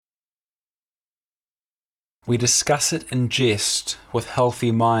We discuss it in jest with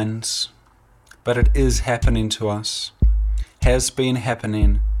healthy minds, but it is happening to us, has been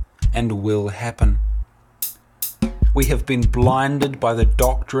happening, and will happen. We have been blinded by the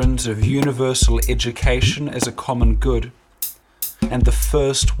doctrines of universal education as a common good, and the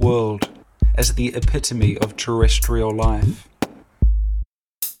first world as the epitome of terrestrial life.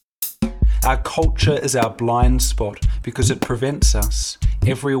 Our culture is our blind spot because it prevents us,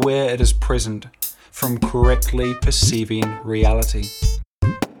 everywhere it is present, from correctly perceiving reality.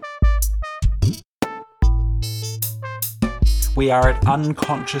 We are at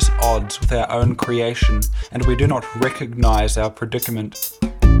unconscious odds with our own creation, and we do not recognize our predicament,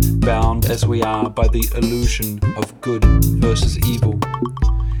 bound as we are by the illusion of good versus evil,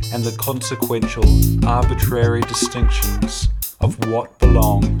 and the consequential arbitrary distinctions of what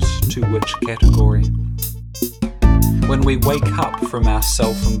belongs to which category. When we wake up from our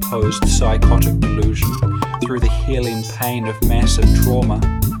self-imposed psychotic delusion through the healing pain of massive trauma,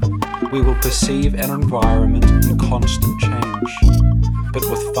 we will perceive an environment in constant change, but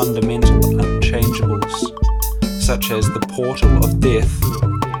with fundamental unchangeables, such as the portal of death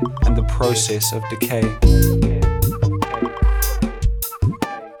and the process of decay.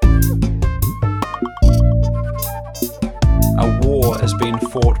 A war is being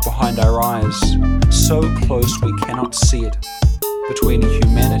fought behind our eyes, so close we cannot see it, between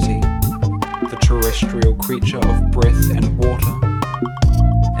humanity, the terrestrial creature of breath and water,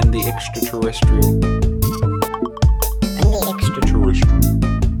 and the extraterrestrial.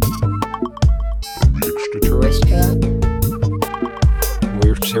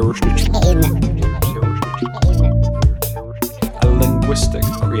 We're terrestrial. A linguistic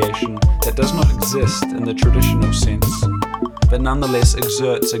creation that does not exist in the traditional sense, but nonetheless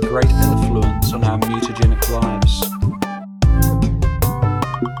exerts a great influence on our mutagenic lives.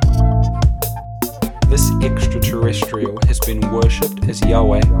 This extraterrestrial has been worshipped as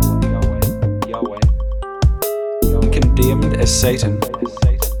Yahweh, condemned as Satan,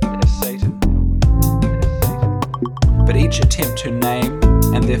 but each attempt to name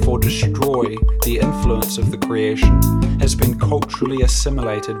and therefore destroy the influence of the creation has been culturally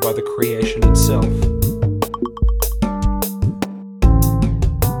assimilated by the creation itself.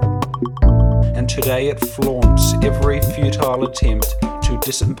 And today it flaunts every futile attempt to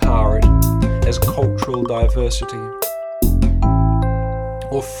disempower it as cultural diversity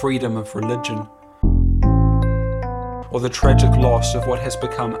or freedom of religion, or the tragic loss of what has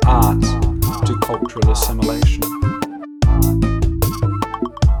become art to cultural assimilation.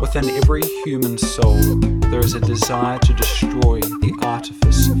 Within every human soul, there is a desire to destroy the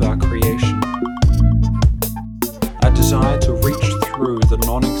artifice of our creation. A desire to reach through the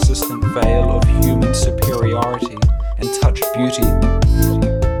non-existent veil of human superiority and touch beauty.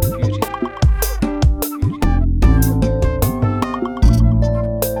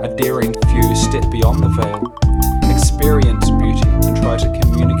 A daring few step beyond the veil, experience beauty and try to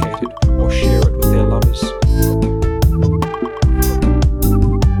communicate it or share it with their lovers.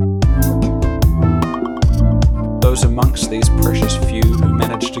 Those amongst these precious few who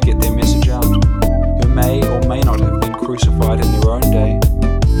manage to get their message out, who may or may not have been crucified in their own day,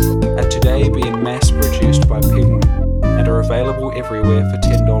 are today being mass-produced by Penguin and are available everywhere for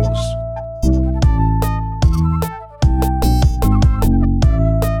 $10.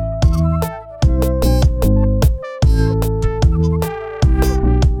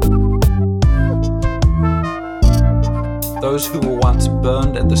 Those who were once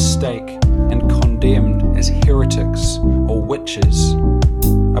burned at the stake and condemned as heretics or witches,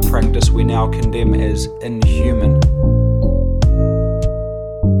 a practice we now condemn as inhuman,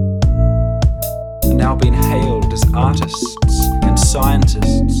 are now being hailed as artists and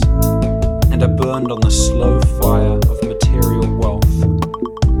scientists and are burned on the slow fire of material wealth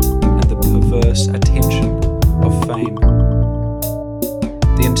and the perverse attention of fame.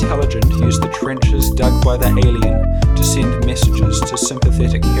 The intelligent use the trenches dug by the alien to send messages to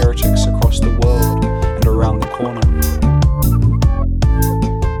sympathetic heretics across the world and around the corner.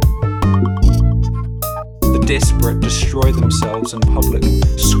 The desperate destroy themselves in public,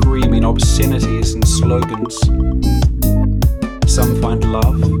 screaming obscenities and slogans. Some find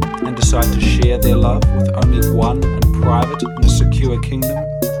love and decide to share their love with only one in private in a secure kingdom.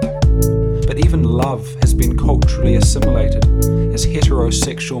 But even love has been culturally assimilated as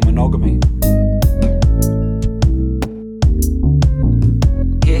heterosexual monogamy.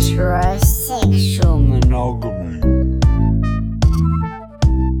 Heterosexual monogamy.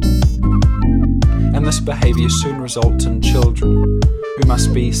 And this behavior soon results in children who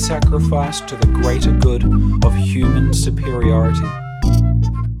must be sacrificed to the greater good of human superiority.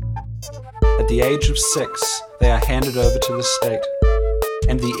 At the age of 6, they are handed over to the state,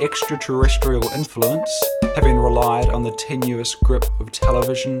 and the extraterrestrial influence, having relied on the tenuous grip of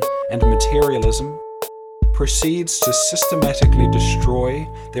television and materialism, proceeds to systematically destroy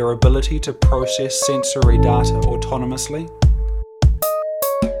their ability to process sensory data autonomously,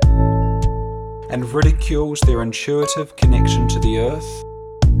 and ridicules their intuitive connection to the earth,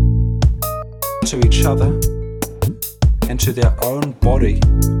 to each other, and to their own body,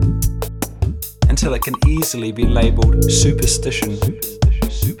 until it can easily be labelled superstition,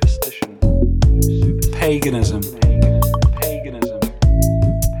 paganism,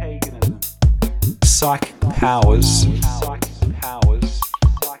 psychic powers,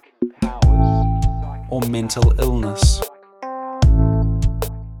 or mental illness.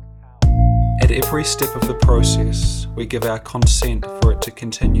 At every step of the process, we give our consent for it to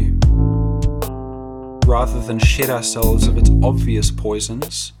continue. Rather than shed ourselves of its obvious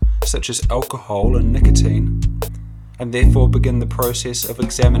poisons, such as alcohol and nicotine, and therefore begin the process of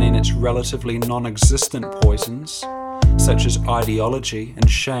examining its relatively non-existent poisons, such as ideology and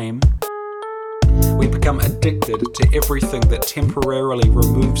shame, we become addicted to everything that temporarily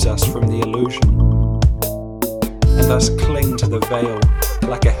removes us from the illusion, and thus cling to the veil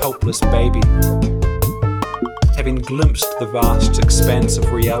like a helpless baby, having glimpsed the vast expanse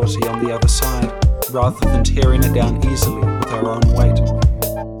of reality on the other side, rather than tearing it down easily with our own weight.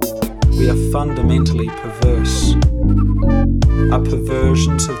 We are fundamentally perverse. Our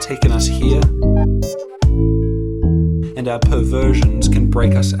perversions have taken us here, and our perversions can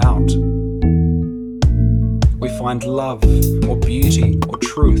break us out. We find love, or beauty, or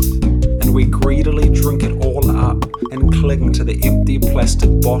truth, and we greedily drink it all up and cling to the empty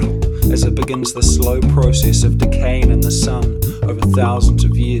plastic bottle as it begins the slow process of decaying in the sun over thousands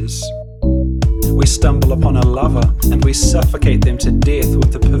of years. We stumble upon a lover and we suffocate them to death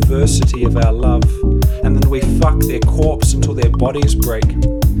with the perversity of our love, and then we fuck their corpse until their bodies break,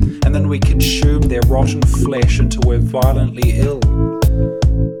 and then we consume their rotten flesh until we're violently ill.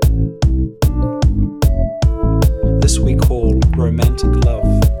 This we call romantic love.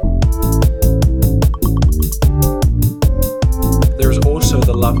 There is also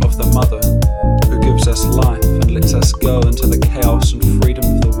the love of the mother, who gives us life and lets us go into the chaos and freedom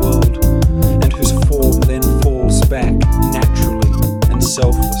of the world, and whose form then falls back naturally and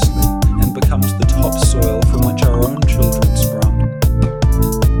selflessly and becomes the topsoil from which our own children sprout.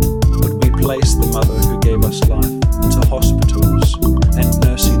 But we place the mother who gave us life into hospitals and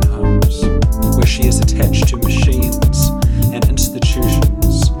nursing homes, where she is attached to machines and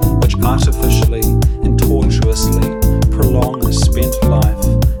institutions which artificially and tortuously prolong a spent life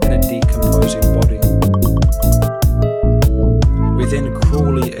in a decomposing body. We then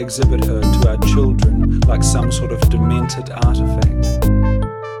cruelly exhibit her to our children like some sort of demented artifact.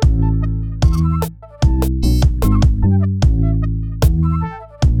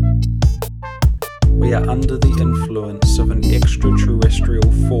 We are under the influence of an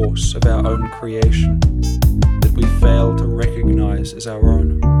extraterrestrial force of our own creation that we fail to recognize as our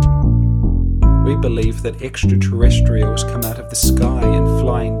own. We believe that extraterrestrials come out of the sky in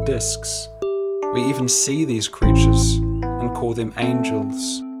flying discs. We even see these creatures and call them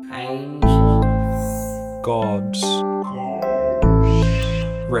angels, gods,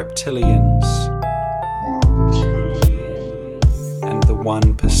 reptilians, and the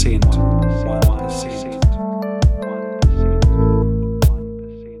 1%.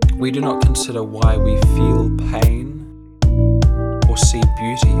 We do not consider why we feel pain or see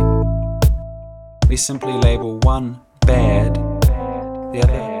beauty. We simply label one bad, the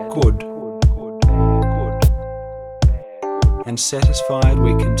other good. And satisfied,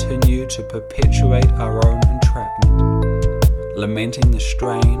 we continue to perpetuate our own entrapment, lamenting the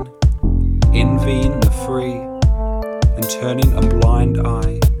strain, envying the free, and turning a blind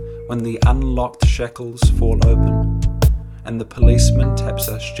eye when the unlocked shackles fall open, and the policeman taps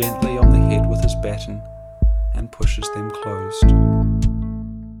us gently on the head with his baton and pushes them closed.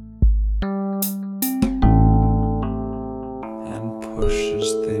 And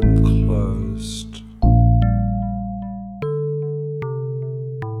pushes them closed.